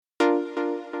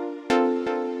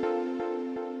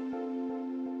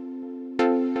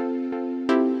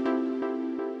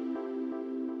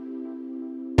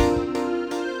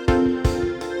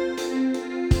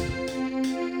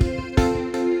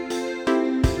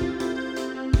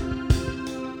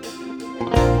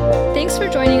Thanks for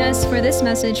joining us for this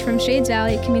message from Shades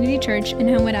Valley Community Church in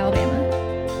Homewood,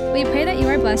 Alabama. We pray that you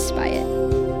are blessed by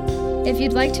it. If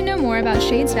you'd like to know more about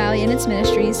Shades Valley and its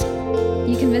ministries,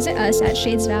 you can visit us at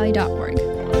shadesvalley.org.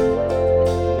 All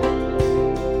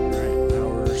right,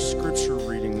 our scripture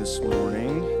reading this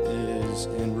morning is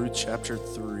in Ruth chapter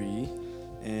 3,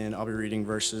 and I'll be reading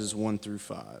verses 1 through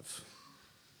 5.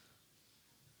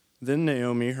 Then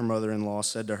Naomi, her mother-in-law,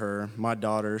 said to her, "My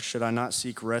daughter, should I not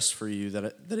seek rest for you,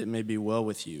 that it may be well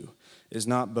with you? Is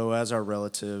not Boaz our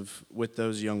relative with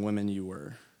those young women you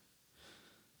were?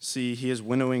 See, he is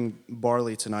winnowing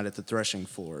barley tonight at the threshing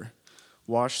floor.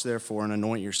 Wash, therefore, and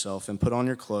anoint yourself, and put on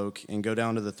your cloak, and go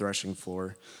down to the threshing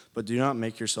floor. But do not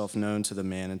make yourself known to the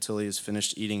man until he has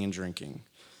finished eating and drinking.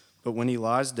 But when he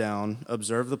lies down,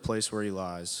 observe the place where he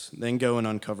lies. Then go and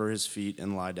uncover his feet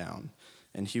and lie down,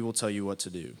 and he will tell you what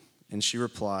to do." And she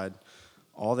replied,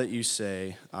 "All that you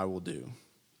say, I will do."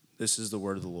 This is the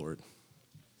word of the Lord.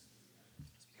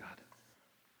 God.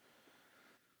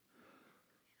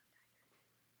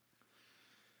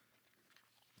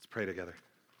 Let's pray together.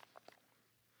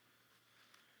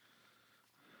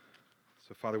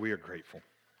 So, Father, we are grateful.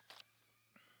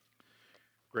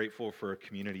 Grateful for a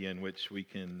community in which we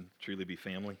can truly be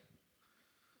family.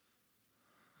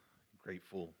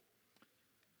 Grateful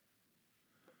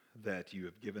that you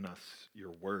have given us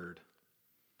your word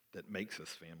that makes us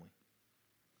family.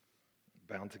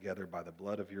 Bound together by the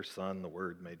blood of your Son, the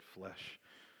Word made flesh.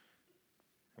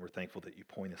 And we're thankful that you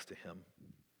point us to him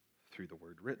through the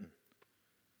word written.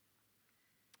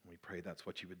 We pray that's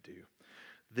what you would do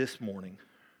this morning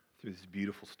through this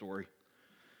beautiful story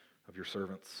of your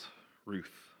servants,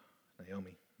 Ruth,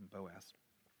 Naomi, and Boaz.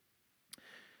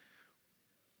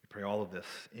 We pray all of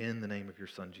this in the name of your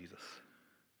Son, Jesus.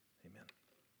 Amen.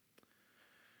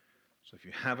 So if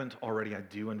you haven't already, I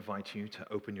do invite you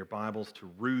to open your Bibles to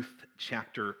Ruth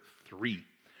chapter 3.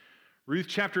 Ruth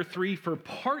chapter 3 for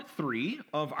part 3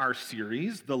 of our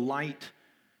series, The Light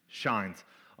Shines.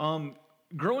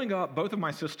 Growing up, both of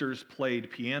my sisters played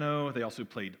piano. They also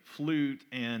played flute,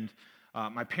 and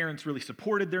my parents really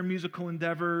supported their musical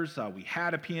endeavors. We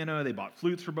had a piano. They bought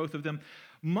flutes for both of them.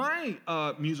 My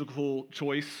musical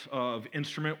choice of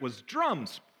instrument was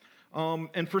drums.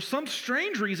 And for some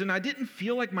strange reason, I didn't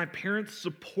feel like my parents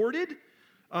supported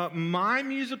my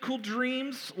musical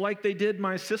dreams like they did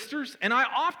my sisters, and I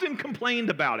often complained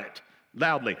about it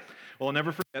loudly. Well, I'll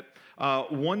never forget,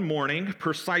 one morning,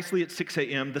 precisely at 6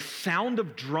 a.m., the sound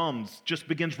of drums just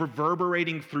begins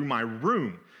reverberating through my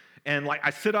room. And I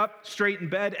sit up straight in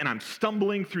bed, and I'm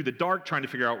stumbling through the dark, trying to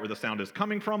figure out where the sound is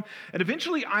coming from. And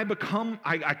eventually, I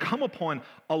come upon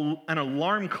an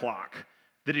alarm clock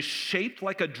that is shaped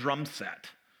like a drum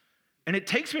set. And it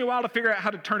takes me a while to figure out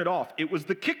how to turn it off. It was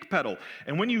the kick pedal.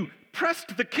 And when you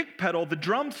pressed the kick pedal, the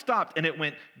drum stopped and it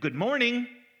went, "Good morning."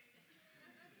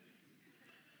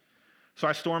 So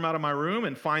I storm out of my room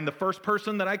and find the first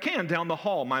person that I can down the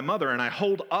hall, my mother, and I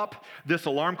hold up this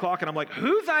alarm clock and I'm like,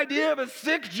 "Whose idea of a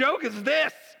sick joke is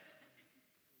this?"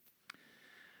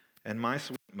 And my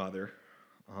sweet mother,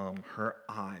 her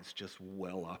eyes just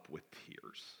well up with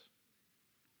tears.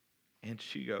 And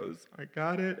she goes, "I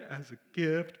got it as a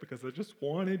gift because I just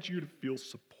wanted you to feel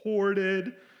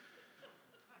supported."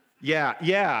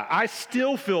 Yeah, I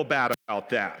still feel bad about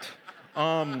that.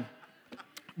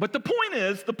 But the point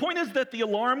is that the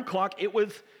alarm clock, it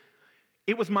was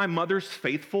my mother's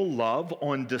faithful love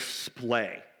on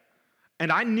display.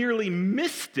 And I nearly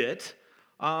missed it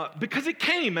because it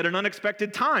came at an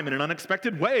unexpected time, in an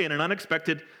unexpected way, in an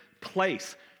unexpected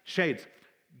place. Shades,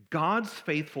 God's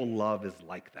faithful love is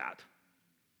like that.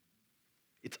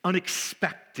 It's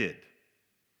unexpected.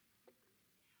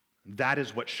 That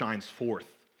is what shines forth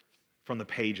from the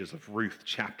pages of Ruth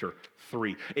chapter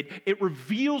 3. It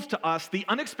reveals to us the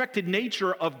unexpected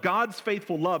nature of God's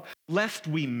faithful love, lest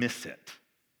we miss it.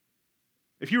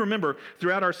 If you remember,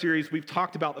 throughout our series, we've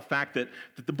talked about the fact that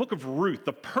the book of Ruth,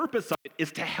 the purpose of it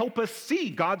is to help us see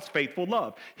God's faithful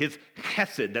love, his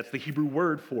chesed, that's the Hebrew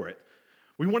word for it.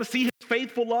 We want to see his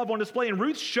faithful love on display, and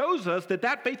Ruth shows us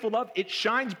that faithful love, it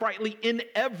shines brightly in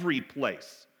every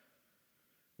place.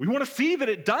 We want to see that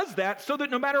it does that so that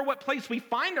no matter what place we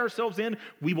find ourselves in,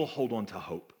 we will hold on to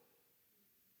hope.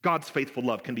 God's faithful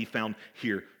love can be found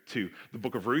here too. The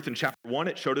book of Ruth in chapter 1,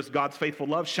 it showed us God's faithful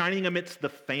love shining amidst the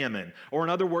famine, or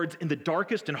in other words, in the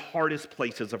darkest and hardest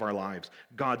places of our lives.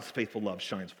 God's faithful love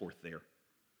shines forth there.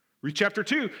 Ruth chapter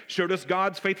 2 showed us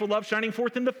God's faithful love shining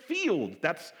forth in the field.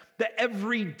 That's the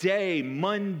everyday,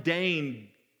 mundane,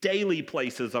 daily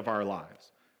places of our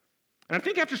lives. And I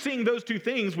think after seeing those two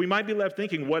things, we might be left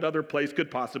thinking, what other place could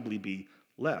possibly be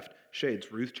left?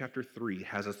 Shades, Ruth chapter 3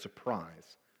 has a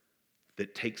surprise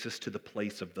that takes us to the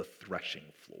place of the threshing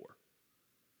floor.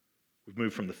 We've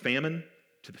moved from the famine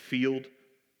to the field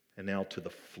and now to the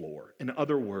floor. In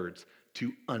other words,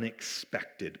 to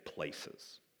unexpected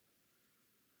places.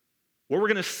 What we're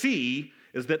going to see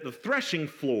is that the threshing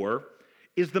floor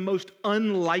is the most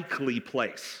unlikely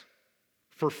place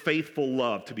for faithful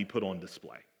love to be put on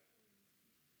display.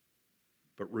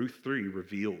 But Ruth 3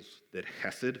 reveals that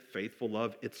Hesed, faithful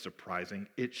love, it's surprising,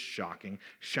 it's shocking,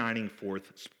 shining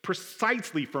forth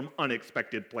precisely from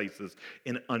unexpected places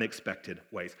in unexpected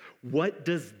ways. What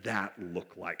does that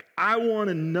look like? I want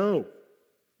to know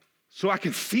so I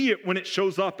can see it when it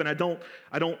shows up and I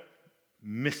don't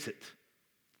miss it.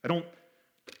 I don't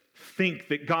think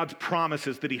that God's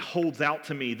promises that he holds out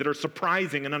to me that are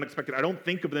surprising and unexpected, I don't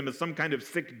think of them as some kind of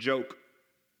sick joke.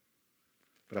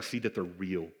 But I see that they're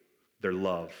real. They're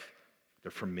love. They're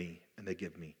from me, and they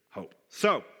give me hope.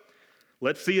 So,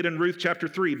 let's see it in Ruth chapter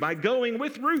 3 by going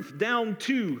with Ruth down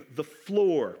to the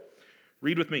floor.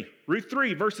 Read with me. Ruth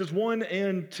 3, verses 1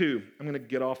 and 2. I'm going to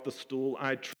get off the stool.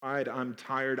 I tried. I'm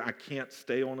tired. I can't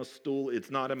stay on a stool.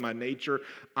 It's not in my nature.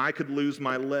 I could lose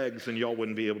my legs, and y'all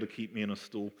wouldn't be able to keep me in a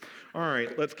stool. All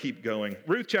right, let's keep going.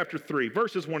 Ruth chapter 3,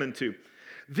 verses 1 and 2.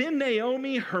 Then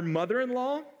Naomi, her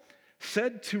mother-in-law,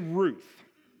 said to Ruth,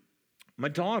 "My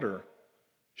daughter,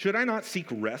 should I not seek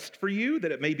rest for you,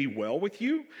 that it may be well with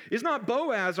you? Is not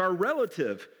Boaz our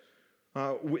relative?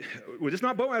 Is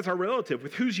not Boaz our relative,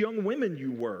 with whose young women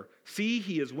you were? See,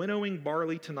 he is winnowing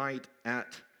barley tonight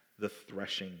at the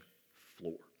threshing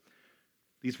floor."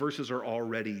 These verses are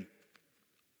already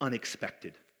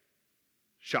unexpected,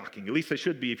 shocking. At least they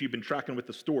should be if you've been tracking with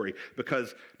the story,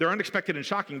 because they're unexpected and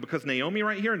shocking because Naomi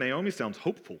right here, Naomi sounds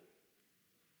hopeful.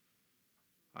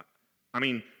 I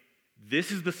mean,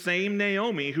 this is the same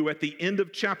Naomi who at the end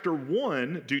of chapter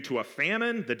 1, due to a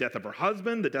famine, the death of her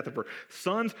husband, the death of her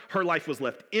sons, her life was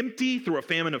left empty through a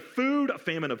famine of food, a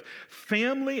famine of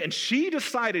family, and she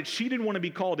decided she didn't want to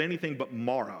be called anything but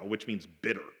Mara, which means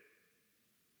bitter.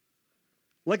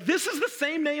 Like, this is the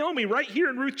same Naomi right here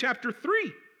in Ruth chapter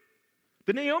 3.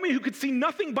 The Naomi who could see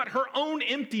nothing but her own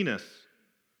emptiness.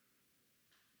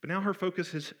 But now her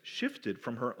focus has shifted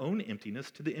from her own emptiness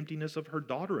to the emptiness of her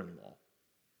daughter-in-law.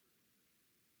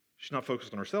 She's not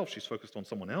focused on herself, she's focused on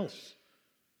someone else.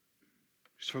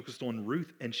 She's focused on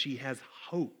Ruth, and she has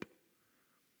hope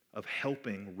of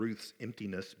helping Ruth's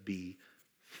emptiness be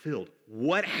filled.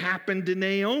 What happened to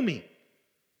Naomi?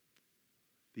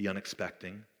 The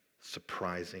unexpected,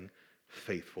 surprising,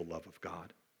 faithful love of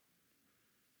God.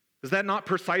 Is that not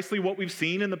precisely what we've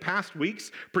seen in the past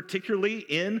weeks, particularly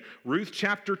in Ruth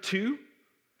chapter 2?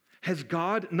 Has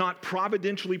God not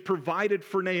providentially provided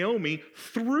for Naomi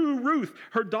through Ruth,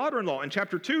 her daughter-in-law? In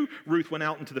chapter 2, Ruth went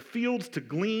out into the fields to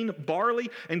glean barley,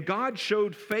 and God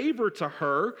showed favor to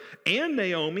her and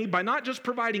Naomi by not just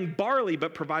providing barley,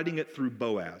 but providing it through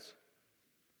Boaz.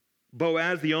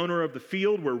 Boaz, the owner of the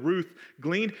field where Ruth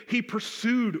gleaned, he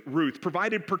pursued Ruth,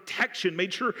 provided protection,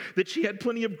 made sure that she had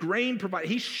plenty of grain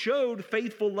provided. He showed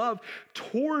faithful love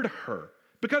toward her,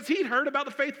 because he'd heard about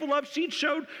the faithful love she'd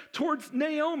showed towards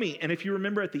Naomi. And if you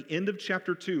remember at the end of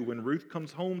chapter 2, when Ruth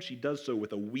comes home, she does so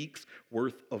with a week's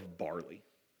worth of barley.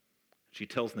 She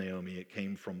tells Naomi it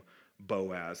came from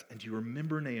Boaz. And do you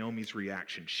remember Naomi's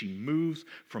reaction? She moves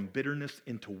from bitterness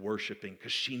into worshiping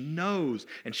because she knows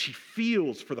and she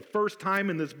feels for the first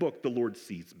time in this book, the Lord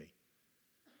sees me.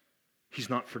 He's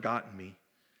not forgotten me.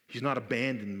 He's not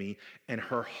abandoned me, and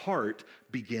her heart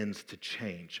begins to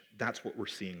change. That's what we're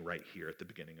seeing right here at the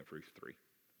beginning of Ruth 3.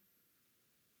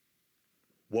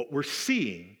 What we're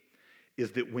seeing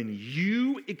is that when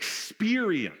you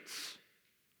experience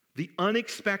the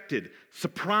unexpected,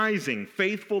 surprising,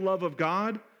 faithful love of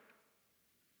God,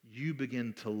 you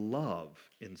begin to love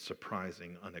in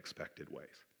surprising, unexpected ways.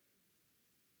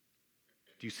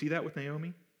 Do you see that with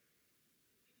Naomi?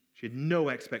 She had no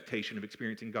expectation of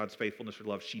experiencing God's faithfulness or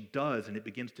love. She does, and it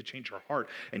begins to change her heart,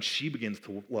 and she begins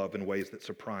to love in ways that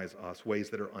surprise us,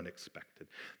 ways that are unexpected.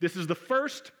 This is the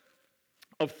first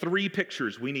of 3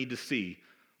 pictures we need to see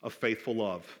of faithful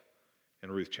love in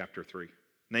Ruth chapter 3.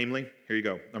 Namely, here you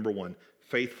go, number 1,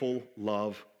 faithful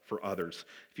love for others.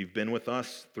 If you've been with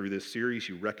us through this series,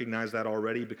 you recognize that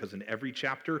already, because in every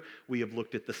chapter, we have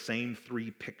looked at the same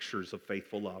 3 pictures of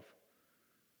faithful love.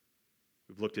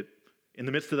 We've looked at in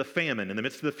the midst of the famine, in the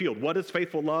midst of the field, what does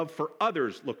faithful love for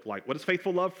others look like? What does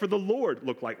faithful love for the Lord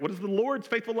look like? What does the Lord's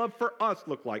faithful love for us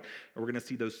look like? And we're going to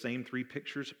see those same 3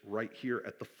 pictures right here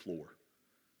at the floor,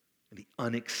 in the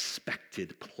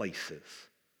unexpected places.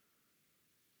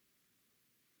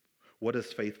 What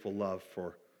does faithful love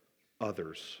for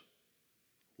others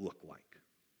look like?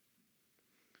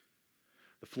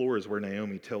 The floor is where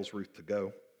Naomi tells Ruth to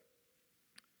go.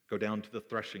 Go down to the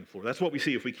threshing floor. That's what we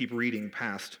see if we keep reading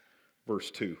past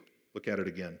verse 2. Look at it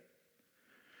again.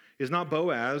 Is not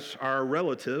Boaz our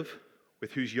relative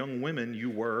with whose young women you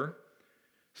were?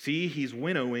 See, he's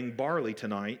winnowing barley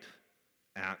tonight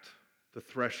at the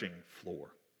threshing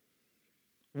floor.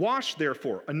 Wash,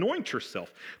 therefore, anoint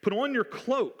yourself, put on your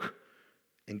cloak,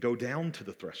 and go down to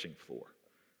the threshing floor.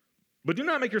 But do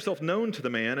not make yourself known to the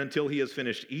man until he has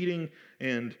finished eating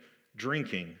and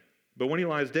drinking. But when he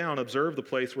lies down, observe the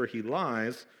place where he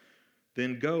lies,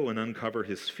 then go and uncover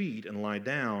his feet and lie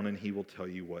down, and he will tell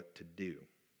you what to do.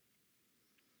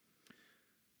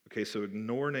 Okay, so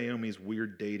ignore Naomi's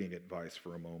weird dating advice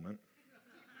for a moment.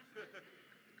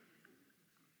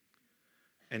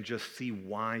 And just see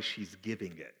why she's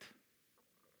giving it.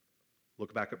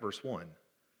 Look back at verse 1.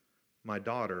 My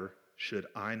daughter, should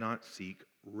I not seek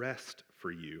rest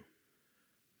for you,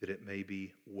 that it may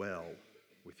be well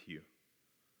with you?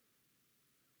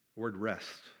 The word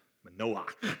rest, Manoah.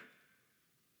 You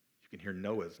can hear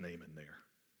Noah's name in there.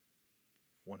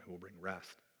 One who will bring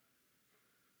rest.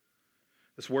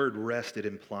 This word rest, it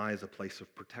implies a place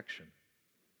of protection,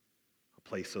 a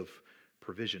place of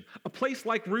provision, a place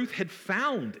like Ruth had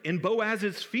found in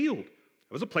Boaz's field.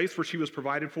 It was a place where she was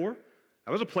provided for.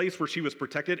 That was a place where she was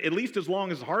protected, at least as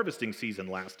long as the harvesting season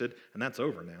lasted, and that's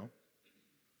over now.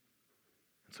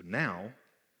 And so now,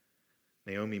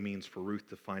 Naomi means for Ruth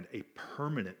to find a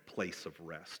permanent place of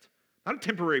rest. Not a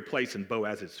temporary place in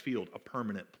Boaz's field, a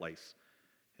permanent place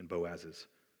in Boaz's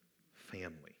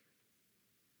family.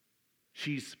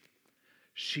 She's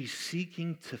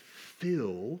seeking to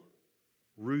fill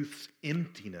Ruth's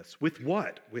emptiness with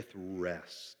what? With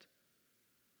rest.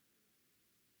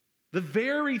 The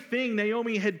very thing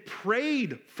Naomi had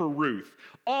prayed for Ruth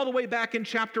all the way back in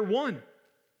chapter 1.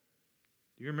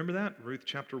 Do you remember that? Ruth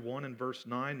chapter 1 and verse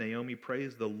 9, Naomi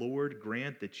prays, the Lord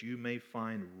grant that you may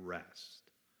find rest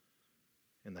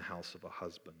in the house of a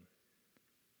husband.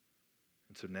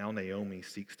 And so now Naomi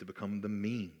seeks to become the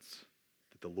means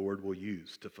that the Lord will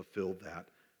use to fulfill that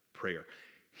prayer.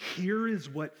 Here is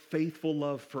what faithful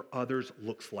love for others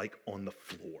looks like on the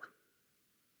floor.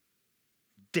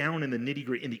 Down in the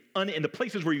nitty-gritty, in the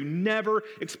places where you never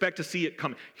expect to see it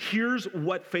come. Here's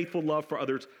what faithful love for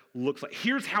others looks like.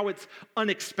 Here's how it's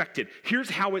unexpected. Here's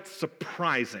how it's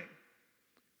surprising.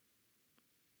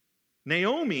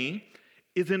 Naomi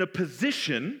is in a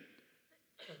position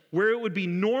where it would be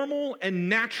normal and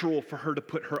natural for her to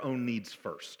put her own needs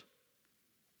first.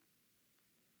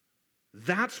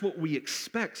 That's what we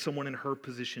expect someone in her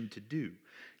position to do.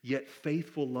 Yet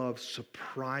faithful love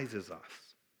surprises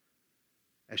us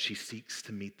as she seeks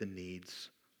to meet the needs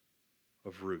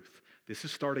of Ruth. This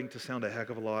is starting to sound a heck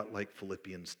of a lot like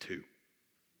Philippians 2.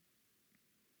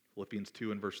 Philippians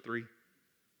 2 and verse 3.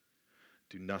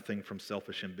 Do nothing from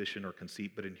selfish ambition or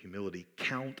conceit, but in humility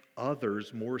count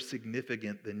others more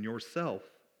significant than yourself.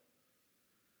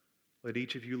 Let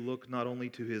each of you look not only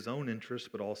to his own interest,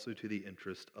 but also to the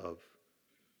interest of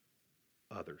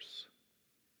others.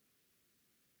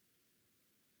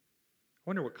 I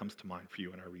wonder what comes to mind for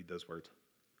you when I read those words.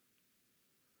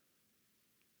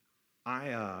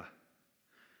 I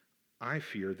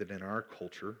fear that in our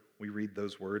culture, we read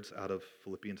those words out of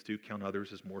Philippians 2, count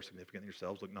others as more significant than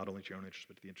yourselves, look not only to your own interest,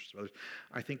 but to the interest of others.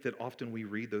 I think that often we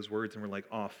read those words and we're like,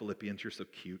 oh, Philippians, you're so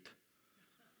cute.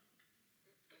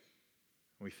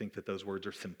 We think that those words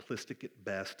are simplistic at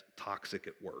best, toxic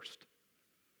at worst.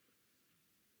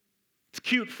 It's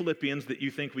cute, Philippians, that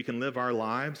you think we can live our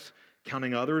lives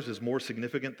counting others as more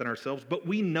significant than ourselves, but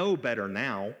we know better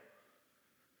now.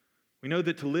 We know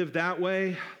that to live that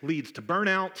way leads to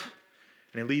burnout,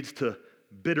 and it leads to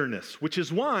bitterness, which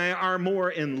is why our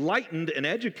more enlightened and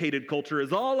educated culture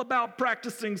is all about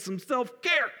practicing some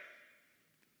self-care.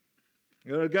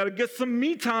 You got to get some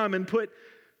me time and put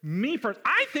me first.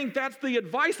 I think that's the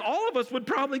advice all of us would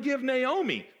probably give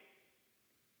Naomi.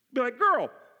 Be like,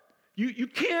 girl, you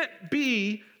can't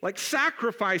be like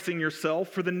sacrificing yourself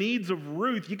for the needs of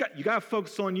Ruth. You got to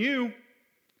focus on you.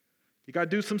 You got to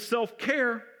do some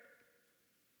self-care.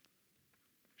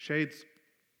 Shades,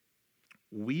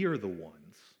 we are the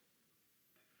ones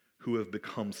who have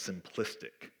become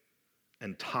simplistic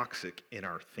and toxic in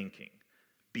our thinking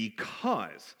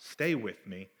because, stay with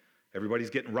me, everybody's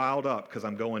getting riled up because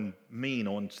I'm going mean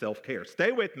on self-care.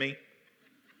 Stay with me.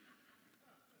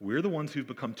 We're the ones who've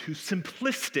become too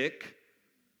simplistic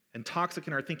and toxic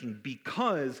in our thinking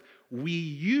because we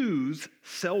use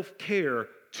self-care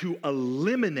to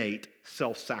eliminate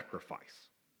self-sacrifice.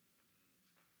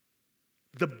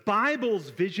 The Bible's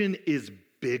vision is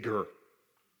bigger.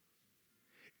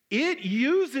 It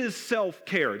uses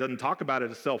self-care. It doesn't talk about it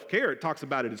as self-care. It talks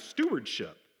about it as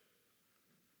stewardship.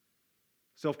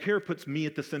 Self-care puts me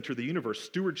at the center of the universe.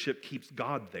 Stewardship keeps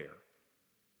God there.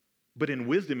 But in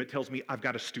wisdom, it tells me I've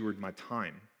got to steward my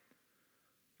time.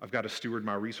 I've got to steward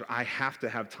my resource. I have to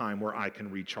have time where I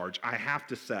can recharge. I have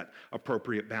to set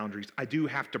appropriate boundaries. I do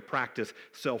have to practice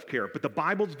self-care. But the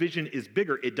Bible's vision is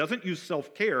bigger. It doesn't use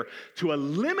self-care to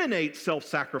eliminate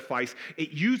self-sacrifice.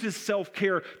 It uses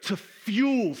self-care to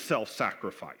fuel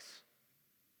self-sacrifice.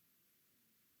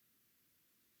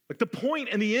 Like the point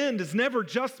and the end is never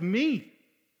just me.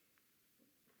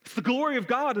 It's the glory of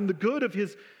God and the good of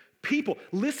his people.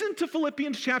 Listen to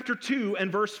Philippians chapter 2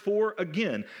 and verse 4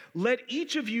 again. Let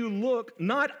each of you look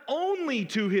not only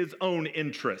to his own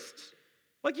interests.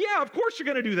 Like, yeah, of course you're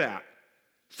going to do that.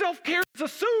 Self-care is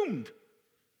assumed.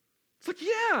 It's like,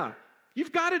 yeah,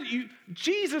 you've got it.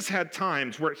 Jesus had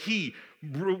times where he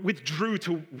withdrew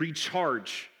to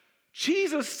recharge.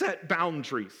 Jesus set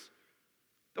boundaries.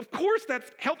 Of course,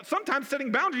 that's help. Sometimes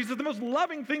setting boundaries is the most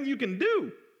loving thing you can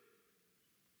do.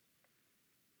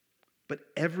 But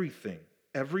everything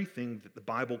that the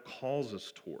Bible calls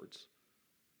us towards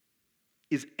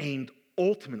is aimed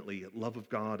ultimately at love of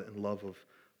God and love of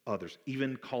others,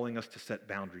 even calling us to set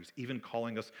boundaries, even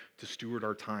calling us to steward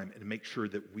our time and make sure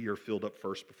that we are filled up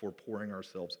first before pouring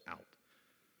ourselves out.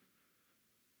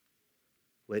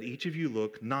 Let each of you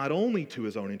look not only to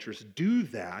his own interests, do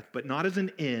that, but not as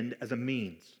an end, as a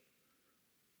means,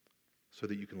 so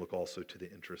that you can look also to the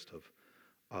interest of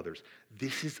others.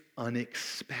 This is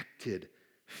unexpected,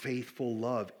 faithful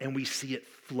love, and we see it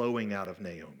flowing out of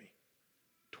Naomi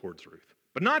towards Ruth.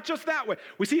 But not just that way.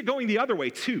 We see it going the other way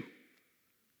too.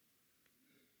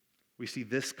 We see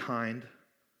this kind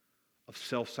of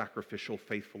self-sacrificial,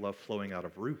 faithful love flowing out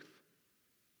of Ruth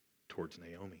towards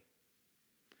Naomi.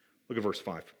 Look at verse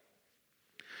 5.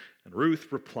 And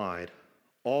Ruth replied,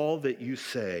 all that you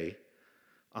say,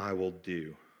 I will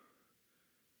do.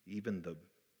 Even the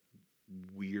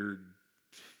weird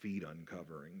feet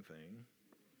uncovering thing.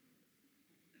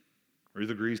 Ruth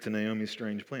agrees to Naomi's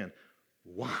strange plan.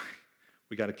 Why?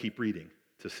 We got to keep reading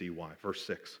to see why. Verse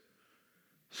 6.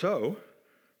 So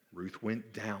Ruth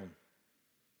went down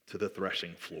to the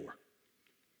threshing floor.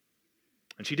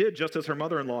 And she did just as her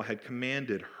mother-in-law had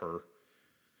commanded her.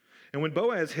 And when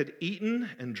Boaz had eaten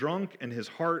and drunk and his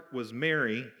heart was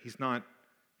merry, he's not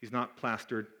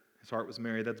plastered, his heart was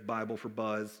merry, that's Bible for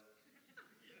Buzz.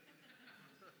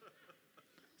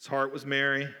 His heart was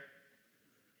merry.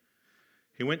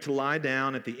 He went to lie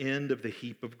down at the end of the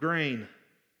heap of grain.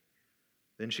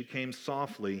 Then she came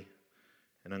softly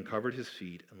and uncovered his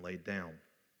feet and laid down.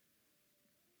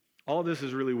 All of this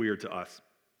is really weird to us.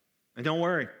 And don't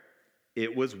worry,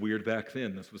 it was weird back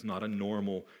then. This was not a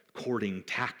normal courting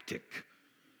tactic.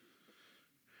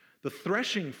 The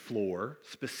threshing floor,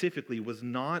 specifically, was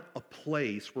not a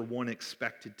place where one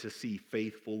expected to see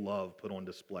faithful love put on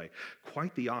display.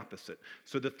 Quite the opposite.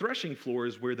 So the threshing floor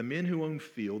is where the men who owned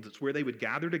fields, it's where they would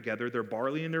gather together their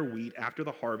barley and their wheat after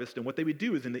the harvest, and what they would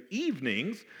do is in the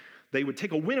evenings, they would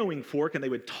take a winnowing fork and they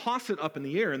would toss it up in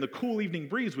the air, and the cool evening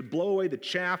breeze would blow away the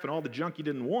chaff and all the junk you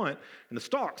didn't want, and the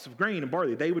stalks of grain and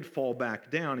barley, they would fall back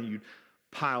down, and you'd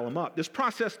pile them up. This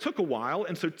process took a while,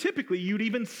 and so typically you'd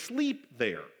even sleep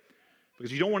there,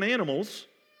 because you don't want animals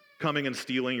coming and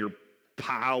stealing your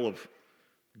pile of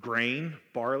grain,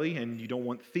 barley, and you don't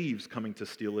want thieves coming to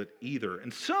steal it either.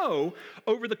 And so,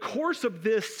 over the course of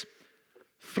this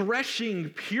threshing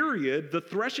period, the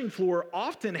threshing floor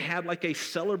often had like a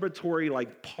celebratory,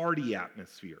 like party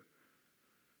atmosphere.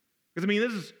 Because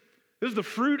this is the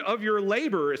fruit of your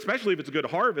labor, especially if it's a good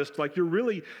harvest. Like you're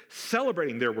really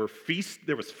celebrating. There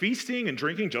was feasting and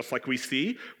drinking, just like we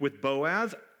see with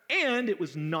Boaz. And it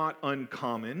was not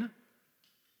uncommon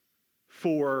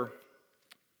for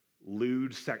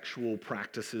lewd sexual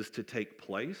practices to take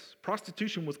place.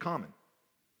 Prostitution was common.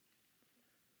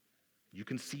 You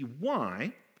can see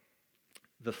why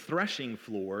the threshing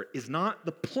floor is not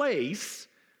the place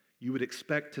you would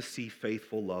expect to see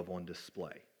faithful love on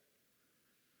display.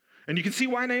 And you can see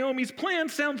why Naomi's plan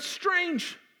sounds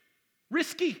strange,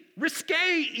 risky,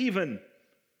 risque even.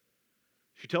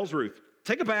 She tells Ruth,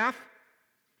 take a bath,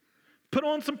 put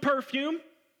on some perfume,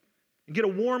 and get a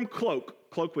warm cloak.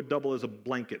 Cloak would double as a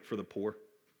blanket for the poor.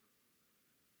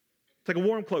 Take a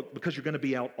warm cloak because you're going to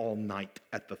be out all night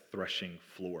at the threshing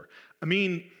floor.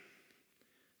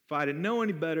 If I didn't know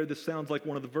any better, this sounds like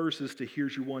one of the verses to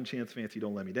Here's Your One Chance, Fancy,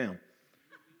 Don't Let Me Down.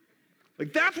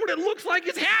 Like that's what it looks like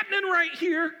is happening right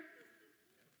here.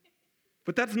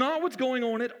 But that's not what's going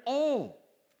on at all.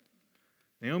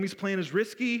 Naomi's plan is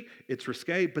risky, it's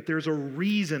risque, but there's a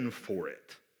reason for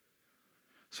it.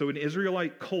 So in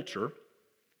Israelite culture,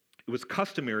 it was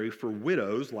customary for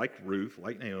widows like Ruth,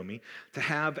 like Naomi, to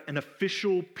have an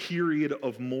official period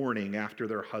of mourning after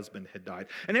their husband had died.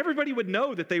 And everybody would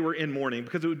know that they were in mourning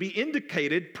because it would be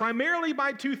indicated primarily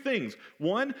by two things.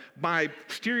 One, by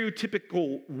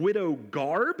stereotypical widow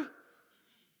garb.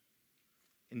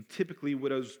 And typically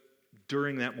widows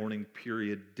during that mourning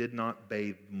period did not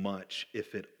bathe much,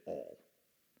 if at all.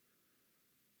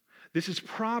 This is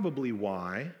probably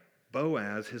why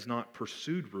Boaz has not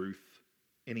pursued Ruth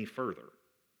any further. I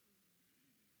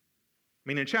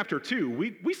mean, in chapter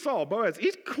 2, we saw Boaz,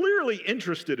 he's clearly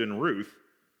interested in Ruth,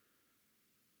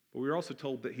 but we were also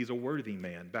told that he's a worthy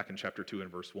man back in chapter 2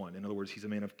 and verse 1. In other words, he's a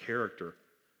man of character.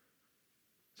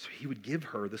 So he would give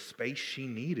her the space she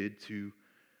needed to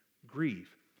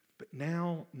grieve. But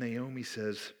now Naomi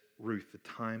says, Ruth, the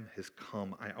time has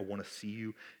come. I want to see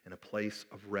you in a place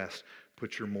of rest.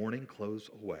 Put your mourning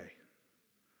clothes away.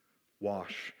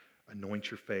 Wash, anoint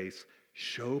your face.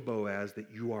 Show Boaz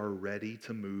that you are ready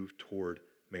to move toward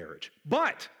marriage.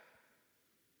 But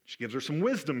she gives her some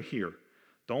wisdom here.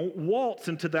 Don't waltz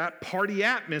into that party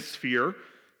atmosphere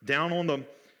down on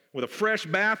with a fresh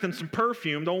bath and some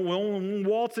perfume. Don't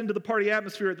waltz into the party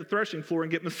atmosphere at the threshing floor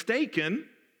and get mistaken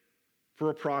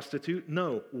for a prostitute.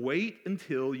 No, wait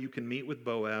until you can meet with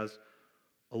Boaz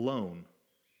alone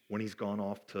when he's gone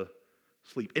off to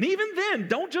sleep. And even then,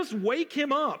 don't just wake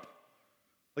him up.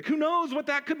 Like, who knows what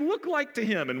that could look like to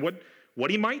him and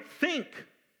what he might think.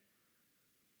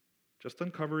 Just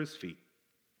uncover his feet.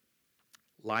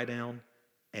 Lie down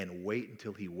and wait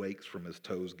until he wakes from his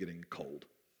toes getting cold.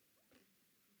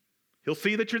 He'll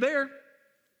see that you're there,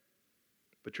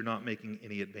 but you're not making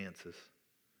any advances.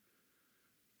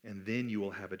 And then you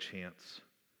will have a chance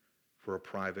for a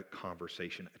private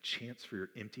conversation, a chance for your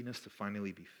emptiness to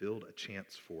finally be filled, a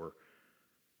chance for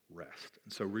rest.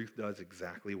 And so Ruth does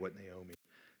exactly what Naomi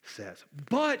says.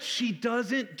 But she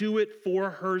doesn't do it for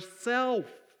herself,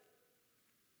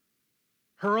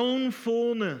 her own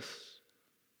fullness,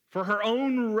 for her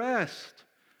own rest.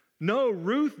 No,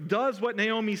 Ruth does what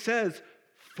Naomi says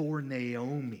for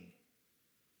Naomi,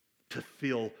 to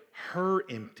fill her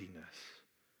emptiness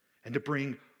and to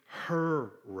bring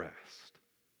her rest.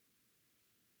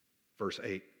 Verse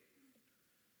 8.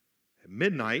 At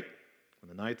midnight, when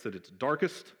the night's at its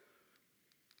darkest,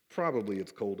 probably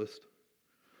its coldest,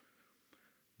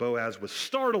 Boaz was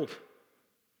startled.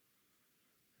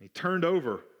 He turned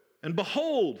over, and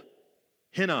behold,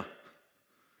 Henna.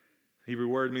 Hebrew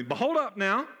word means, behold up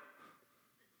now.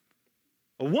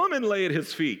 A woman lay at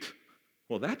his feet.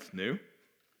 Well, that's new.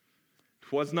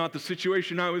 It was not the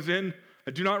situation I was in.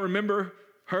 I do not remember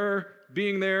her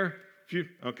being there.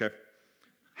 Okay.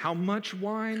 How much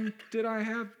wine did I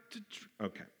have to drink?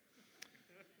 Okay.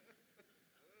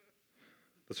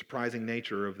 The surprising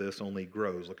nature of this only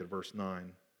grows. Look at verse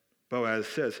 9. Boaz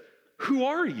says, who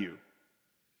are you?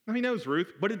 Now he knows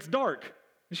Ruth, but it's dark,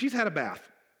 and she's had a bath.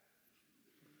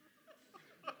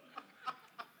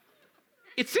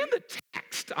 It's in the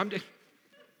text. I'm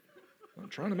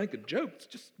trying to make a joke. It's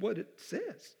just what it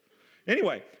says.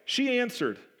 Anyway, she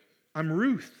answered, I'm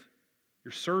Ruth,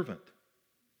 your servant.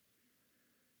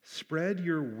 Spread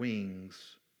your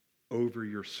wings over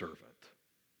your servant,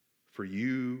 for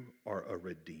you are a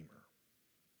redeemer.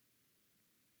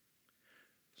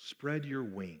 Spread your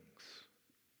wings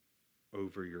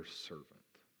over your servant.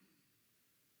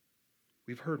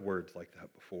 We've heard words like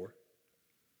that before,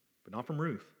 but not from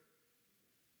Ruth,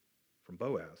 from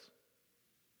Boaz.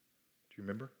 Do you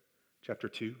remember? Chapter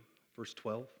 2, verse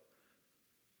 12.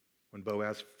 When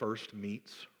Boaz first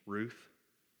meets Ruth,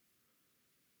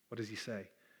 what does he say?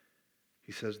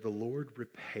 He says, the Lord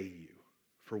repay you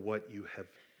for what you have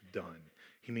done.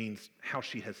 He means how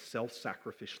she has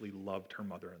self-sacrificially loved her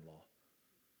mother-in-law.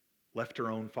 Left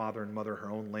her own father and mother, her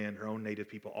own land, her own native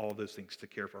people, all of those things to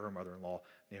care for her mother-in-law,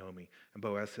 Naomi. And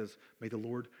Boaz says, may the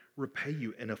Lord repay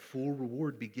you, and a full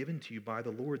reward be given to you by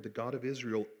the Lord, the God of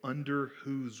Israel, under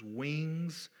whose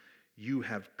wings you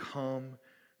have come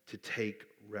to take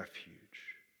refuge.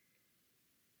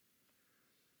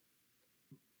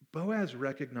 Boaz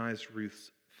recognized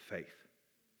Ruth's faith,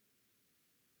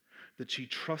 that she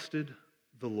trusted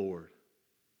the Lord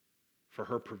for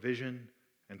her provision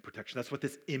and protection. That's what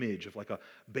this image of like a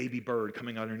baby bird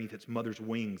coming underneath its mother's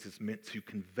wings is meant to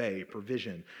convey: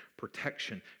 provision,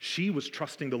 protection. She was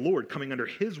trusting the Lord, coming under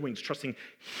his wings, trusting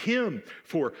him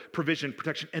for provision,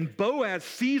 protection. And Boaz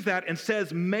sees that and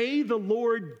says, may the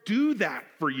Lord do that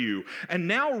for you. And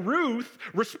now Ruth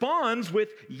responds with,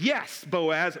 yes,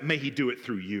 Boaz, may he do it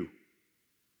through you.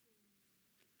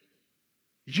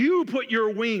 You put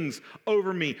your wings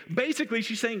over me. Basically,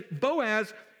 she's saying,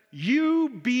 Boaz, you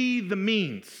be the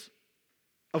means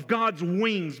of God's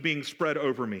wings being spread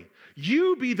over me.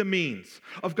 You be the means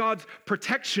of God's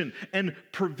protection and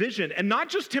provision, and not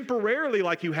just temporarily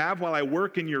like you have while I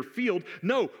work in your field.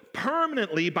 No,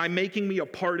 permanently by making me a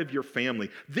part of your family.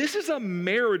 This is a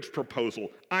marriage proposal.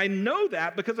 I know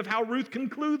that because of how Ruth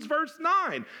concludes verse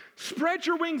 9. Spread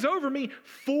your wings over me,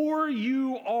 for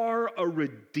you are a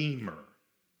redeemer.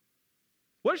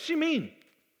 What does she mean?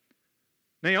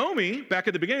 Naomi, back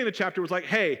at the beginning of the chapter, was like,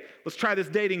 hey, let's try this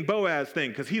dating Boaz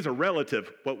thing because he's a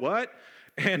relative. What?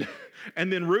 And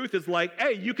then Ruth is like,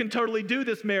 hey, you can totally do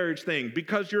this marriage thing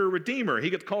because you're a redeemer. He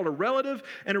gets called a relative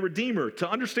and a redeemer. To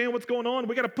understand what's going on,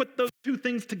 we got to put those two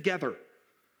things together.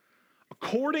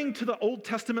 According to the Old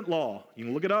Testament law, you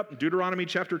can look it up in Deuteronomy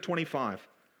chapter 25.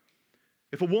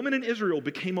 If a woman in Israel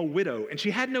became a widow and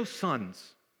she had no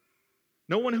sons,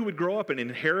 no one who would grow up and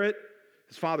inherit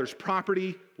his father's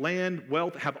property, land,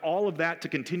 wealth, have all of that to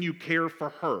continue care for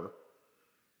her.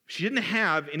 If she didn't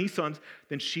have any sons,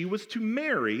 then she was to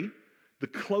marry the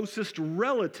closest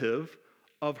relative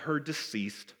of her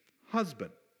deceased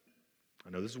husband. I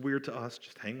know this is weird to us,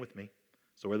 just hang with me.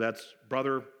 So whether that's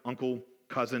brother, uncle,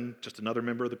 cousin, just another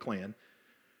member of the clan,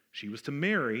 she was to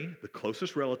marry the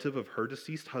closest relative of her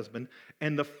deceased husband,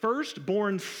 and the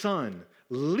firstborn son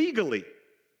legally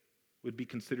would be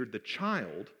considered the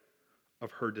child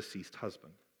of her deceased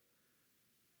husband.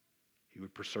 He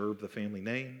would preserve the family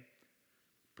name,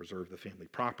 preserve the family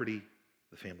property,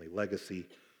 the family legacy,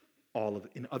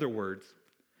 in other words,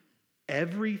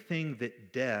 everything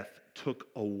that death took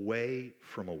away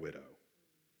from a widow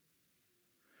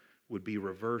would be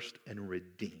reversed and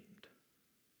redeemed,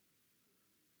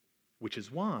 which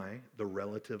is why the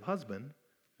relative husband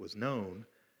was known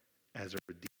as a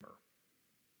redeemer.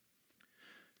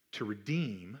 To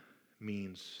redeem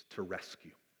means to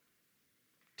rescue,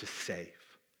 to save,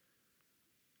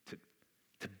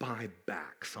 to buy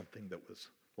back something that was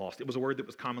lost. It was a word that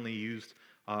was commonly used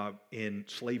in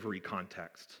slavery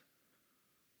contexts.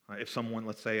 If someone,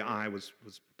 let's say I was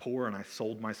poor and I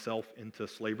sold myself into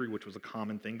slavery, which was a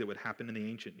common thing that would happen in the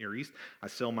ancient Near East, I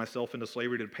sell myself into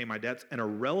slavery to pay my debts, and a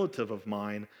relative of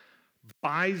mine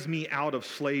buys me out of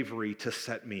slavery to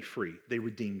set me free. They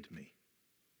redeemed me.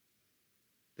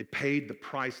 They paid the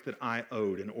price that I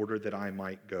owed in order that I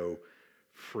might go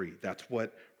free. That's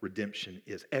what redemption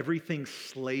is. Everything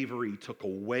slavery took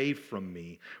away from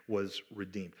me was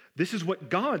redeemed. This is what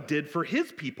God did for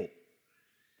his people.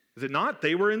 Is it not?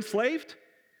 They were enslaved,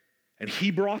 and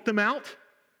he brought them out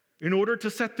in order to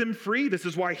set them free. This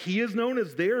is why he is known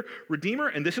as their redeemer,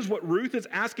 and this is what Ruth is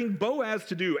asking Boaz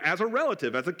to do as a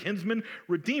relative, as a kinsman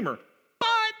redeemer.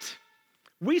 But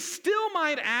we still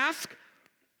might ask,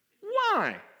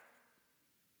 why?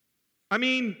 I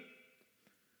mean,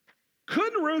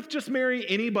 couldn't Ruth just marry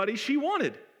anybody she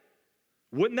wanted?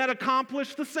 Wouldn't that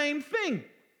accomplish the same thing?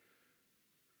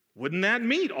 Wouldn't that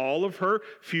meet all of her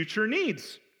future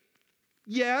needs?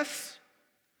 Yes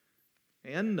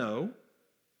and no.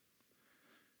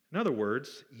 In other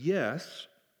words, yes,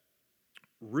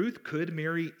 Ruth could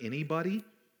marry anybody,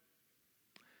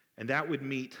 and that would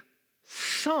meet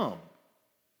some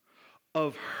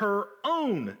of her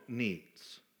own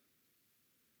needs.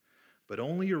 But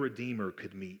only a redeemer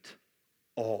could meet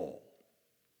all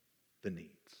the needs.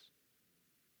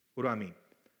 What do I mean?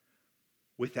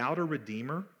 Without a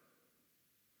redeemer,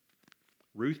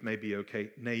 Ruth may be okay.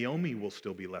 Naomi will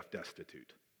still be left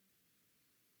destitute.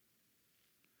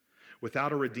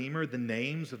 Without a redeemer, the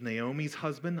names of Naomi's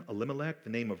husband, Elimelech, the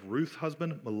name of Ruth's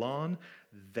husband, Mahlon,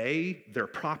 their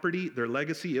property, their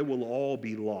legacy, it will all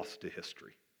be lost to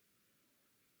history.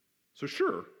 So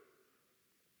sure,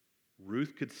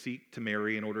 Ruth could seek to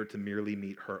marry in order to merely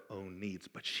meet her own needs,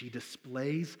 but she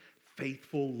displays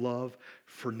faithful love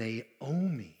for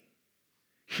Naomi.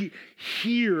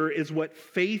 Here is what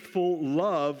faithful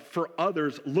love for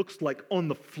others looks like on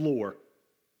the floor.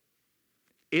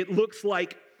 It looks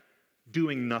like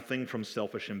doing nothing from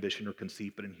selfish ambition or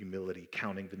conceit, but in humility,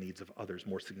 counting the needs of others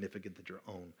more significant than your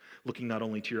own, looking not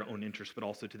only to your own interests, but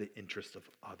also to the interests of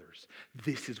others.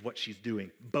 This is what she's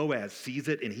doing. Boaz sees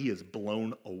it, and he is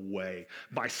blown away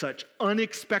by such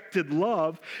unexpected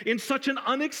love in such an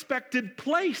unexpected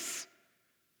place.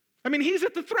 I mean, he's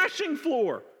at the threshing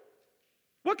floor.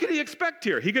 What could he expect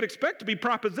here? He could expect to be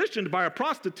propositioned by a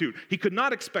prostitute. He could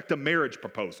not expect a marriage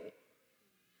proposal.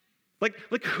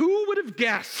 Like who would have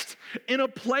guessed in a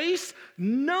place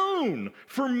known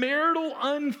for marital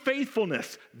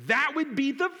unfaithfulness, that would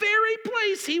be the very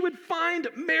place he would find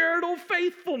marital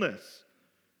faithfulness?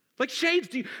 Like shades,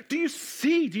 do you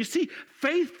see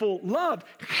faithful love,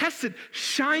 Hesed,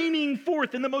 shining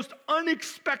forth in the most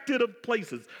unexpected of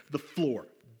places, the floor,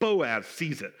 Boaz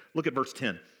sees it. Look at verse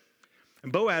 10.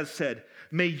 And Boaz said,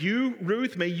 "May you,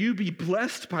 Ruth, may you be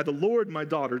blessed by the Lord, my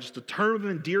daughter," just a term of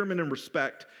endearment and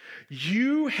respect.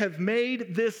 "You have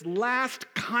made this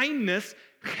last kindness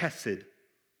chesed."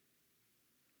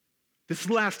 This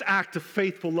last act of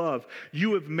faithful love,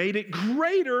 you have made it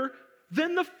greater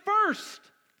than the first.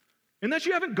 And that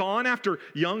you haven't gone after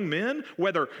young men,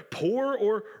 whether poor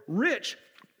or rich.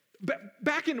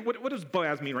 Back in, what does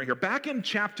Boaz mean right here? Back in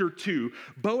chapter 2,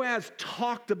 Boaz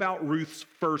talked about Ruth's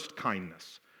first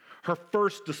kindness, her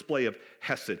first display of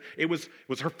hesed. It was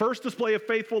her first display of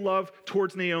faithful love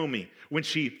towards Naomi when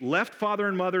she left father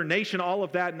and mother, nation, all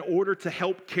of that in order to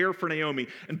help care for Naomi.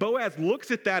 And Boaz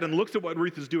looks at that and looks at what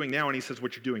Ruth is doing now, and he says,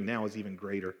 what you're doing now is even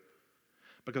greater.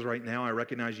 Because right now I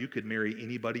recognize you could marry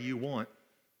anybody you want.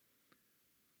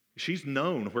 She's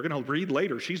known, we're going to read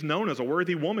later, she's known as a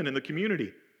worthy woman in the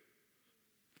community.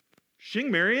 She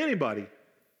can marry anybody.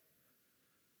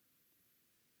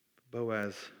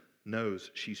 Boaz knows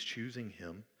she's choosing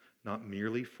him not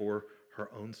merely for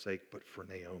her own sake, but for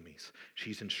Naomi's.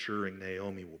 She's ensuring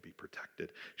Naomi will be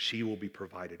protected. She will be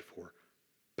provided for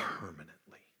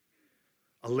permanently.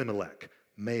 Elimelech,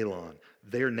 Mahlon,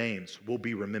 their names will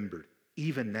be remembered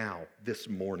even now, this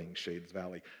morning, Shades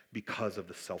Valley, because of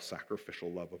the self-sacrificial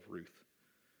love of Ruth.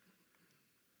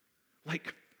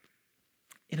 Like,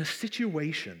 in a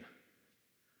situation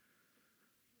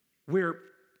where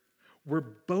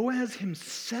Boaz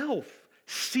himself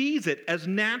sees it as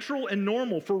natural and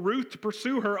normal for Ruth to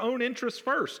pursue her own interests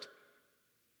first.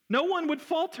 No one would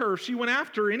fault her if she went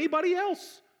after anybody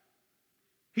else.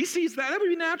 He sees that would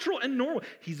be natural and normal.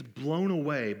 He's blown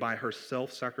away by her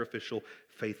self-sacrificial,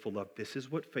 faithful love. This is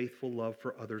what faithful love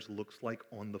for others looks like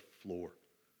on the floor.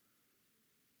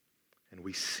 And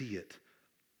we see it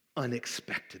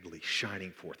unexpectedly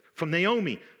shining forth. From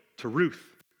Naomi to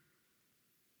Ruth.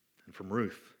 And from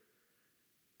Ruth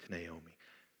to Naomi.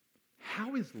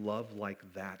 How is love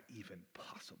like that even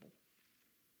possible?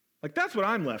 Like, that's what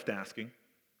I'm left asking. I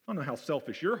don't know how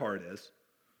selfish your heart is.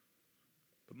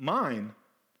 But mine,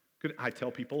 I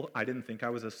tell people I didn't think I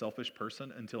was a selfish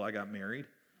person until I got married.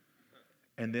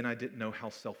 And then I didn't know how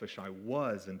selfish I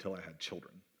was until I had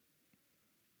children.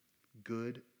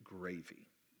 Good gravy.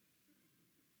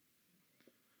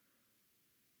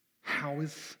 How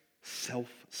is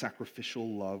self-sacrificial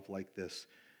love like this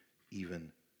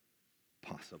even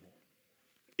possible?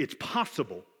 It's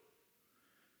possible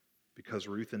because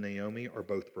Ruth and Naomi are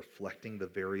both reflecting the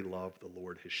very love the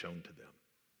Lord has shown to them.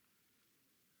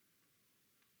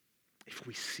 If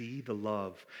we see the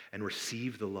love and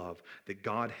receive the love that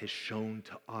God has shown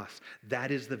to us,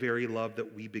 that is the very love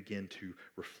that we begin to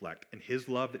reflect. And his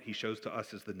love that he shows to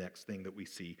us is the next thing that we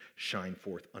see shine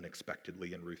forth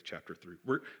unexpectedly in Ruth chapter 3.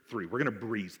 We're going to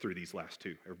breeze through these last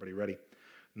two. Everybody ready?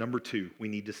 Number 2, we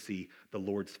need to see the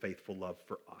Lord's faithful love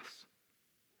for us.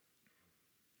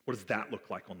 What does that look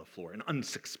like on the floor? In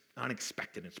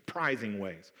unexpected and surprising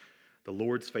ways. The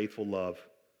Lord's faithful love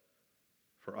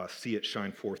for us. See it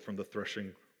shine forth from the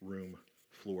threshing room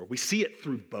floor. We see it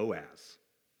through Boaz.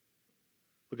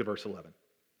 Look at verse 11.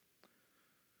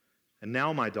 "And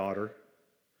now, my daughter,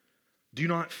 do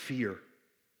not fear.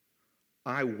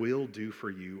 I will do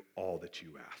for you all that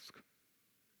you ask.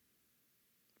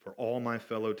 For all my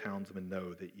fellow townsmen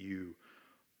know that you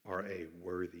are a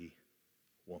worthy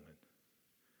woman."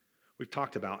 We've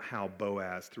talked about how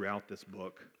Boaz, throughout this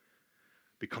book,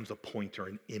 becomes a pointer,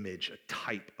 an image, a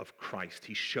type of Christ.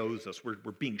 He shows us, we're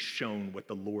being shown what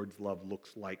the Lord's love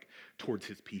looks like towards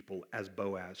his people as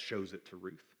Boaz shows it to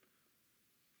Ruth.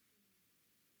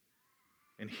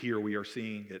 And here we are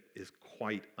seeing it is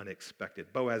quite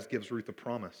unexpected. Boaz gives Ruth a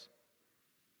promise.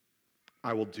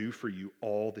 "I will do for you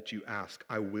all that you ask.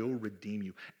 I will redeem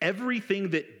you. Everything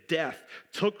that death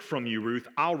took from you, Ruth,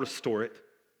 I'll restore it.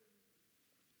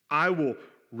 I will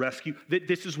rescue."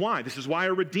 This is why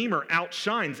a redeemer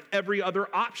outshines every other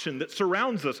option that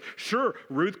surrounds us. Sure,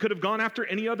 Ruth could have gone after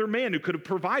any other man who could have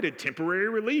provided temporary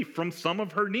relief from some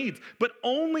of her needs, but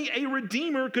only a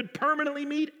redeemer could permanently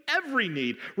meet every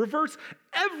need, reverse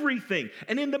everything,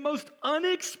 and in the most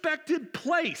unexpected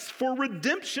place for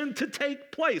redemption to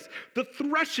take place, the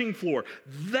threshing floor.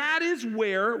 That is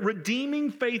where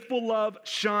redeeming faithful love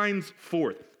shines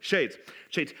forth. Shades.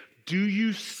 Do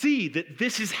you see that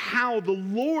this is how the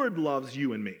Lord loves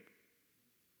you and me?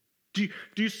 Do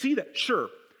you see that? Sure,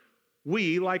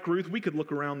 we, like Ruth, we could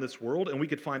look around this world and we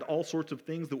could find all sorts of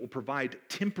things that will provide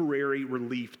temporary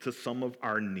relief to some of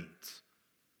our needs.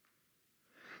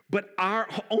 But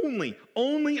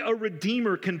only a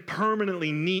Redeemer can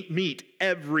permanently meet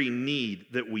every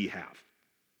need that we have.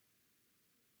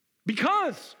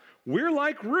 Because We're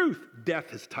like Ruth.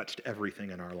 Death has touched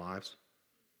everything in our lives.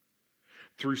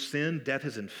 Through sin, death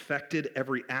has infected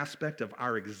every aspect of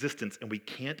our existence, and we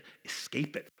can't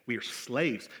escape it. We are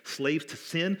slaves to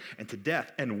sin and to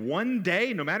death. And one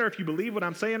day, no matter if you believe what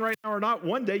I'm saying right now or not,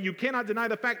 one day you cannot deny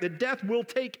the fact that death will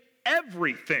take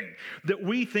everything that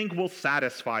we think will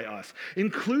satisfy us,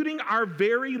 including our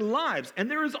very lives. And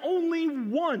there is only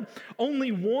one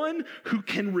who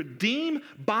can redeem,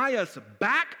 buy us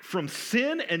back from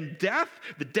sin and death,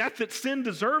 the death that sin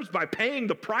deserves by paying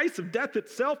the price of death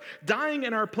itself, dying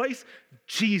in our place.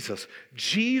 Jesus.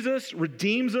 Jesus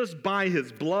redeems us by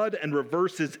his blood and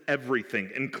reverses everything,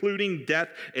 including death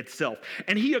itself.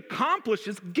 And he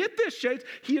accomplishes, get this, shades,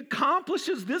 he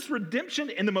accomplishes this redemption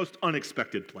in the most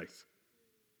unexpected place.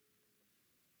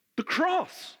 The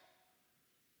cross.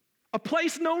 A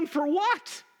place known for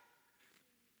what?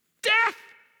 Death.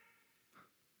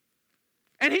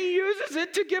 And he uses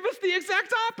it to give us the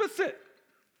exact opposite.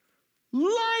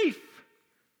 Life.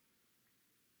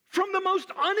 From the most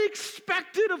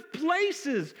unexpected of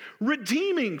places,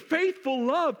 redeeming, faithful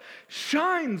love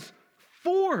shines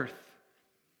forth.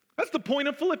 That's the point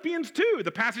of Philippians 2,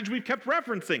 the passage we've kept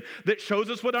referencing, that shows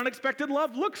us what unexpected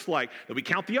love looks like, that we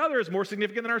count the other as more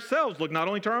significant than ourselves, look not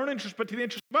only to our own interest, but to the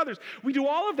interest of others. We do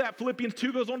all of that, Philippians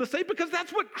 2 goes on to say, because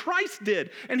that's what Christ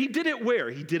did. And he did it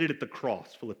where? He did it at the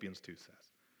cross, Philippians 2 says.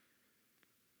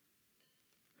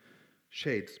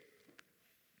 Shades.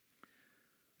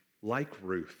 Like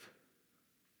Ruth,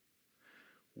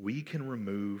 we can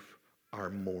remove our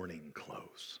mourning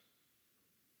clothes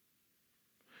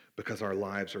because our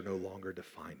lives are no longer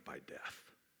defined by death.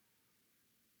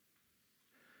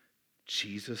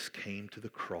 Jesus came to the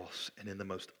cross, and in the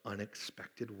most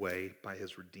unexpected way, by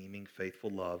his redeeming, faithful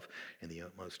love, in the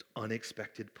most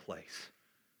unexpected place,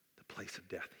 the place of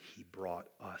death, he brought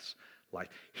us life.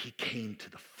 He came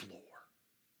to the floor.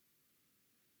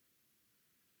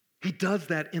 He does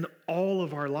that in all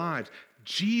of our lives.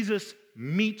 Jesus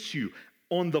meets you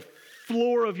on the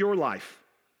floor of your life.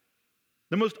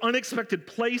 The most unexpected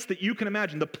place that you can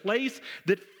imagine, the place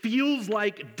that feels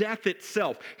like death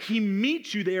itself. He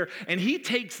meets you there, and he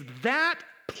takes that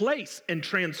place and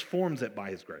transforms it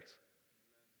by his grace.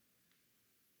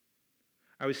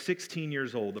 I was 16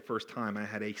 years old the first time I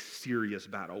had a serious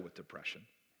battle with depression.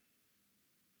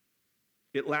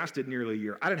 It lasted nearly a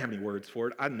year. I didn't have any words for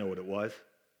it. I didn't know what it was.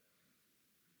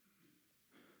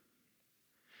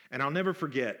 And I'll never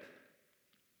forget,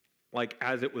 like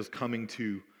as it was coming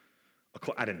to a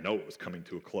close, I didn't know it was coming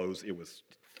to a close. It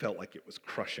felt like it was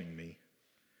crushing me.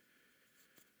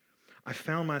 I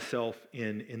found myself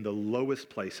in the lowest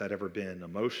place I'd ever been,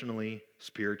 emotionally,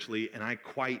 spiritually, and I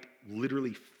quite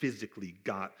literally physically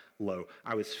got low.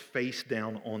 I was face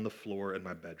down on the floor in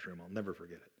my bedroom. I'll never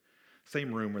forget it.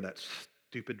 Same room where that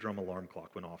stupid drum alarm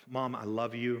clock went off. Mom, I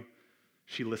love you.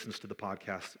 She listens to the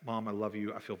podcast. Mom, I love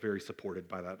you. I feel very supported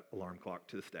by that alarm clock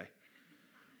to this day.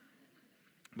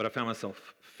 But I found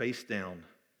myself face down.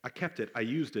 I kept it. I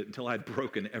used it until I had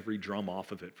broken every drum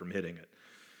off of it from hitting it.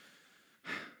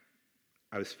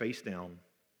 I was face down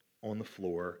on the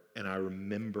floor, and I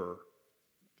remember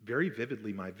very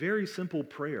vividly my very simple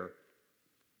prayer.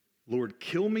 Lord,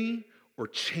 kill me or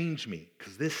change me,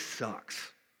 because this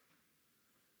sucks.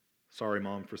 Sorry,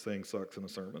 Mom, for saying sucks in a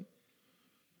sermon.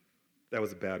 That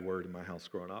was a bad word in my house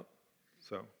growing up.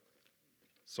 So,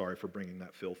 sorry for bringing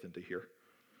that filth into here.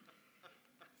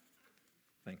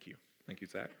 Thank you. Thank you,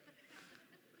 Zach.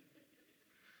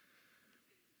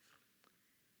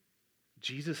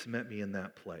 Jesus met me in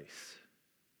that place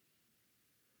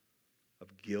of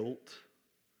guilt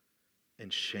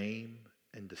and shame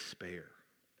and despair.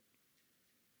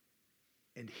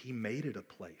 And he made it a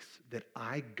place that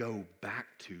I go back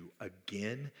to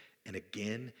again and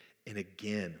again and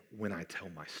again when I tell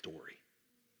my story,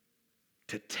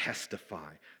 to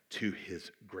testify to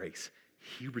his grace.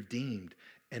 He redeemed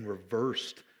and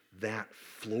reversed that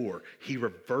floor. He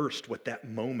reversed what that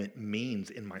moment means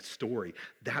in my story.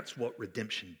 That's what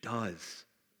redemption does.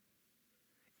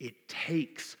 It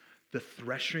takes the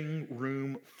threshing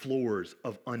room floors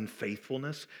of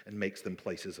unfaithfulness and makes them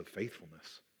places of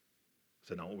faithfulness. Is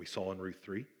that not what we saw in Ruth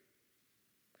 3?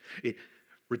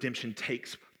 Redemption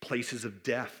takes places of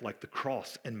death like the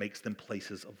cross and makes them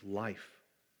places of life.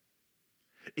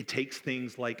 It takes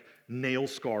things like nail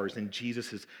scars in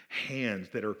Jesus' hands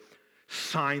that are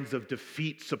signs of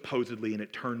defeat, supposedly, and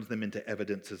it turns them into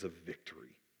evidences of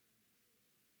victory.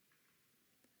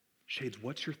 Shades,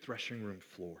 what's your threshing room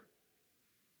floor?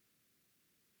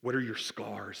 What are your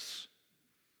scars?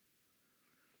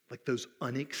 Like those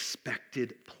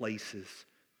unexpected places.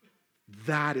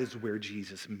 That is where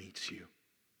Jesus meets you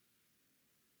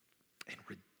and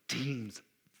redeems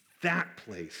that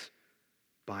place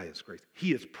by his grace.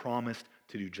 He has promised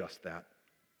to do just that,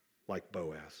 like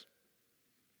Boaz.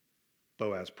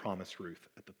 Boaz promised Ruth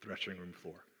at the threshing room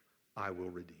floor, I will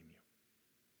redeem you.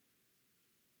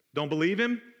 Don't believe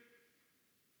him?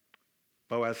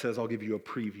 Boaz says, I'll give you a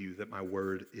preview that my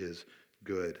word is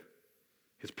good.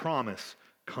 His promise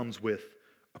comes with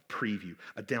a preview,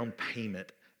 a down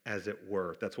payment, as it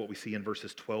were. That's what we see in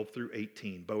verses 12 through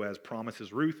 18. Boaz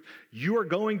promises Ruth, you are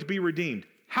going to be redeemed.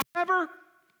 However,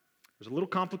 there's a little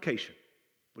complication.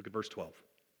 Look at verse 12.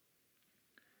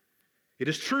 It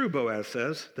is true, Boaz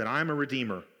says, that I am a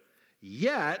redeemer.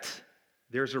 Yet,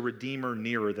 there's a redeemer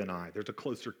nearer than I. There's a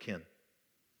closer kin.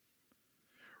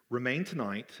 Remain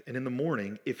tonight, and in the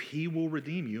morning, if he will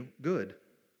redeem you, good,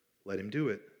 let him do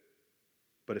it.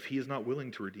 But if he is not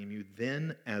willing to redeem you,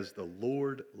 then as the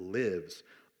Lord lives,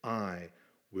 I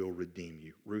will redeem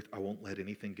you. Ruth, I won't let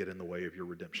anything get in the way of your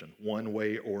redemption. One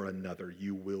way or another,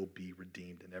 you will be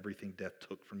redeemed, and everything death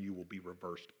took from you will be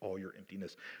reversed. All your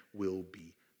emptiness will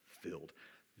be filled.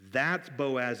 That's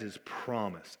Boaz's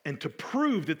promise. And to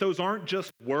prove that those aren't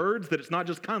just words, that it's not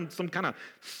just some kind of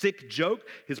sick joke,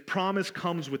 his promise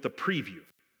comes with a preview.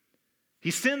 He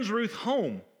sends Ruth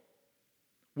home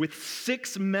with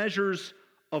 6 measures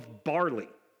of barley.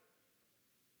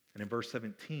 And in verse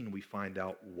 17, we find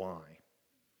out why.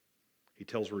 He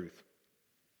tells Ruth,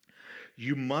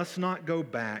 you must not go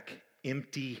back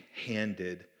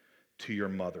empty-handed to your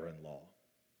mother-in-law.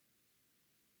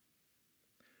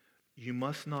 You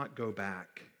must not go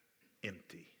back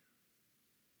empty.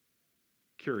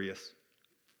 Curious.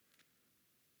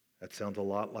 That sounds a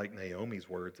lot like Naomi's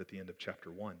words at the end of chapter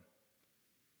 1.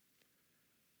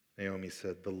 Naomi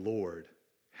said, the Lord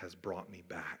has brought me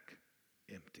back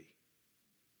empty.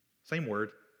 Same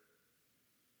word.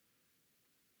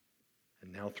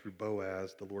 And now through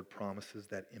Boaz, the Lord promises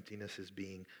that emptiness is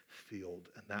being filled.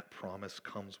 And that promise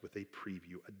comes with a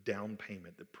preview, a down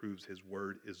payment that proves his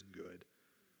word is good.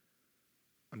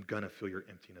 I'm going to fill your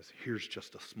emptiness. Here's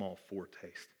just a small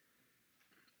foretaste.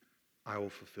 I will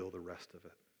fulfill the rest of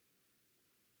it.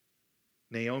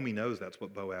 Naomi knows that's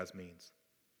what Boaz means.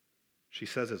 She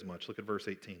says as much. Look at verse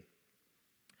 18.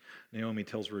 Naomi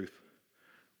tells Ruth,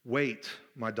 wait,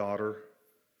 my daughter,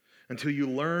 until you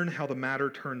learn how the matter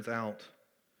turns out,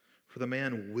 for the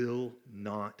man will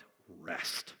not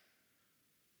rest,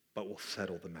 but will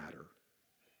settle the matter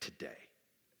today.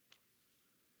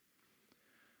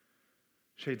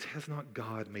 Shades, has not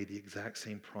God made the exact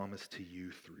same promise to you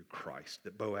through Christ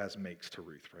that Boaz makes to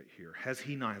Ruth right here? Has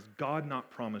God not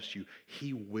promised you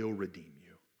he will redeem you?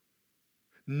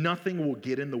 Nothing will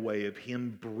get in the way of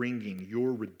him bringing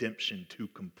your redemption to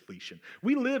completion.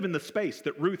 We live in the space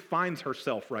that Ruth finds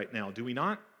herself right now, do we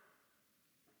not?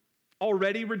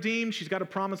 Already redeemed, she's got a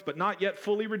promise, but not yet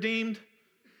fully redeemed.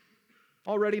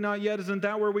 Already not yet, isn't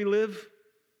that where we live?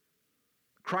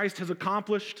 Christ has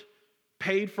accomplished,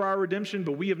 paid for our redemption,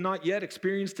 but we have not yet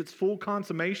experienced its full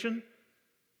consummation.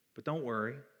 But don't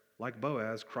worry, like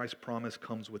Boaz, Christ's promise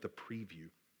comes with a preview,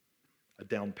 a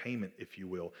down payment, if you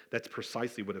will. That's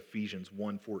precisely what Ephesians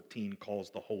 1:14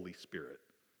 calls the Holy Spirit.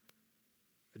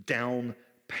 A down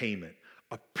payment,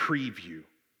 a preview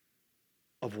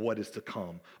of what is to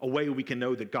come, a way we can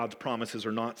know that God's promises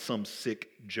are not some sick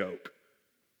joke.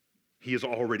 He has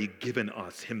already given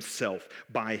us himself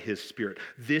by his Spirit.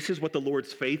 This is what the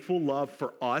Lord's faithful love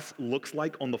for us looks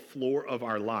like on the floor of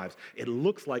our lives. It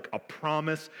looks like a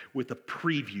promise with a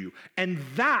preview. And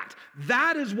that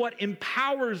is what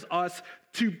empowers us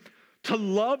to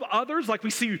love others, like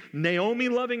we see Naomi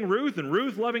loving Ruth and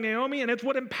Ruth loving Naomi, and it's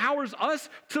what empowers us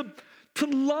to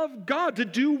love God, to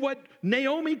do what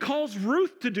Naomi calls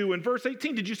Ruth to do in verse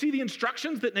 18. Did you see the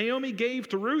instructions that Naomi gave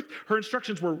to Ruth? Her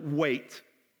instructions were, wait.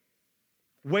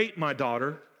 Wait, my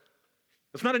daughter.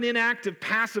 It's not an inactive,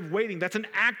 passive waiting. That's an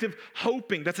active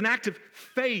hoping. That's an active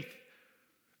faith.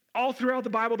 All throughout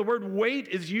the Bible, the word wait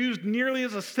is used nearly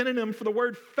as a synonym for the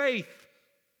word faith.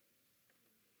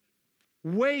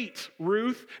 Wait,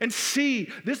 Ruth, and see,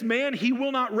 this man, he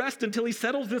will not rest until he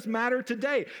settles this matter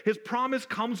today. His promise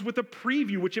comes with a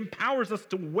preview, which empowers us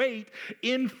to wait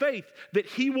in faith that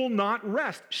he will not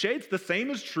rest. Shades, the same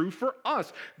is true for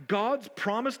us. God's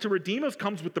promise to redeem us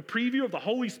comes with the preview of the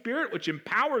Holy Spirit, which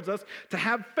empowers us to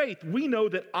have faith. We know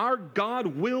that our God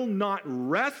will not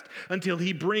rest until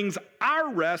he brings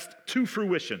our rest to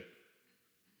fruition.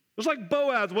 Just like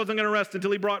Boaz wasn't going to rest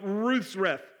until he brought Ruth's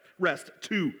rest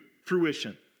to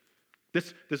fruition.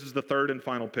 This is the third and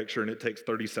final picture, and it takes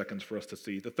 30 seconds for us to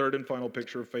see. The third and final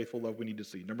picture of faithful love we need to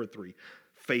see. Number 3,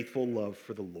 faithful love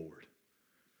for the Lord.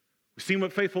 We We've seen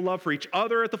what faithful love for each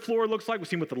other at the floor looks like. We've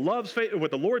seen what the Lord's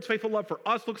faithful love for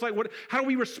us looks like. How do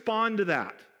we respond to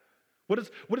that? What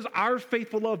does our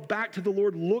faithful love back to the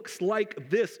Lord looks like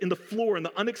this in the floor, in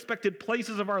the unexpected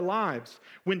places of our lives?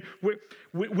 When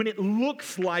it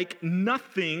looks like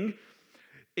nothing,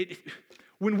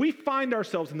 when we find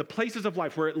ourselves in the places of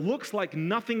life where it looks like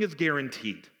nothing is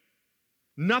guaranteed,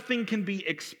 nothing can be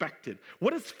expected.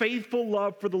 What does faithful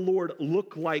love for the Lord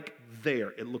look like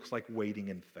there? It looks like waiting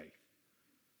in faith.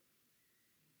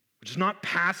 Which is not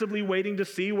passively waiting to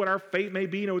see what our fate may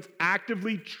be. No, it's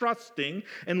actively trusting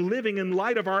and living in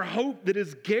light of our hope that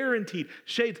is guaranteed.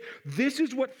 Shades, this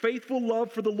is what faithful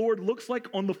love for the Lord looks like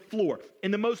on the floor,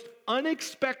 in the most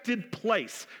unexpected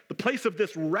place, the place of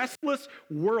this restless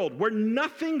world where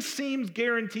nothing seems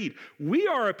guaranteed. We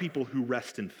are a people who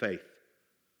rest in faith,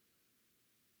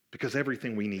 because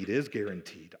everything we need is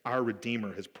guaranteed. Our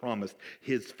Redeemer has promised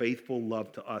his faithful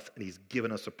love to us, and he's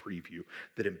given us a preview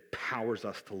that empowers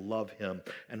us to love him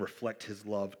and reflect his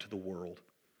love to the world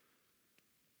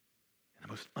in the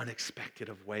most unexpected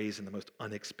of ways, in the most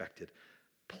unexpected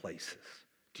places.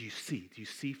 Do you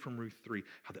see from Ruth 3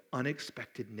 how the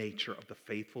unexpected nature of the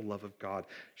faithful love of God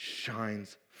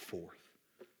shines forth?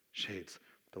 Shades,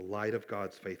 the light of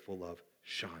God's faithful love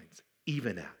shines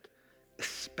even at,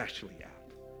 especially at,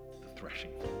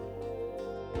 threshing floor.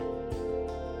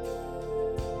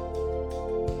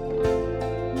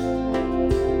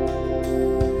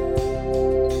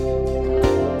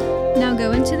 Now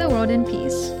go into the world in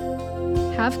peace.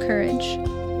 Have courage.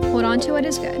 Hold on to what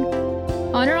is good.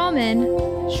 Honor all men.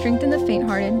 Strengthen the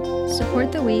faint-hearted.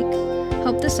 Support the weak.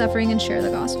 Help the suffering and share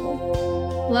the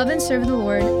gospel. Love and serve the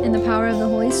Lord in the power of the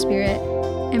Holy Spirit.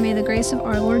 And may the grace of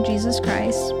our Lord Jesus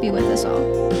Christ be with us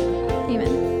all.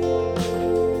 Amen.